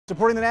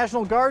Supporting the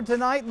National Guard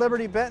tonight,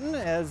 Liberty-Benton,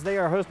 as they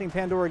are hosting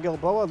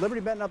Pandora-Gilboa.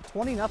 Liberty-Benton up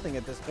 20-0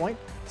 at this point.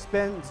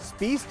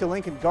 Spies to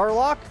Lincoln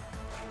Garlock.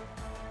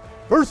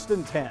 1st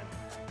and 10.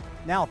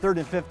 Now 3rd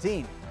and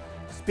 15.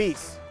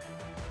 Spies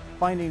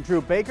finding Drew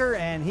Baker,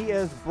 and he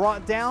is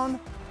brought down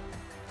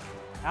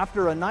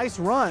after a nice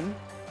run.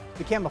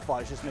 The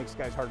camouflage just makes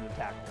guys harder to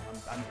tackle.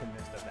 I'm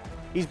convinced of that.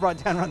 He's brought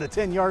down around the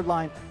 10-yard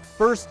line.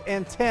 1st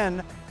and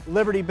 10,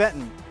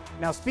 Liberty-Benton.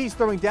 Now Spies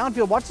throwing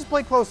downfield. Watch this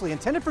play closely.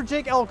 Intended for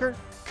Jake Elkert.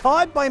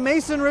 Caught by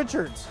Mason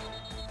Richards.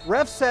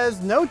 Ref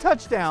says no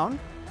touchdown,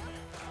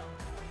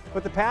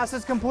 but the pass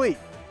is complete.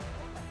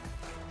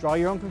 Draw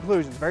your own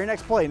conclusions. Very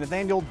next play,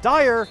 Nathaniel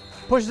Dyer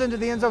pushes into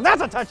the end zone.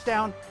 That's a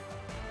touchdown.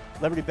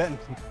 Liberty-Benton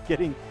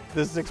getting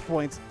the 6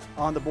 points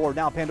on the board.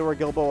 Now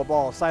Pandora-Gilboa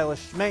ball.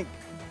 Silas Schmenk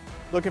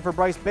looking for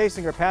Bryce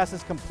Basinger. Pass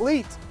is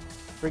complete,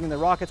 bringing the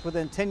Rockets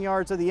within 10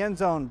 yards of the end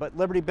zone. But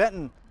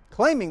Liberty-Benton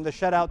claiming the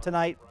shutout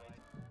tonight.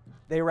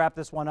 They wrap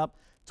this one up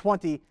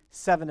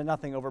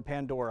 27-0 over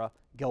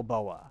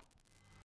Pandora-Gilboa.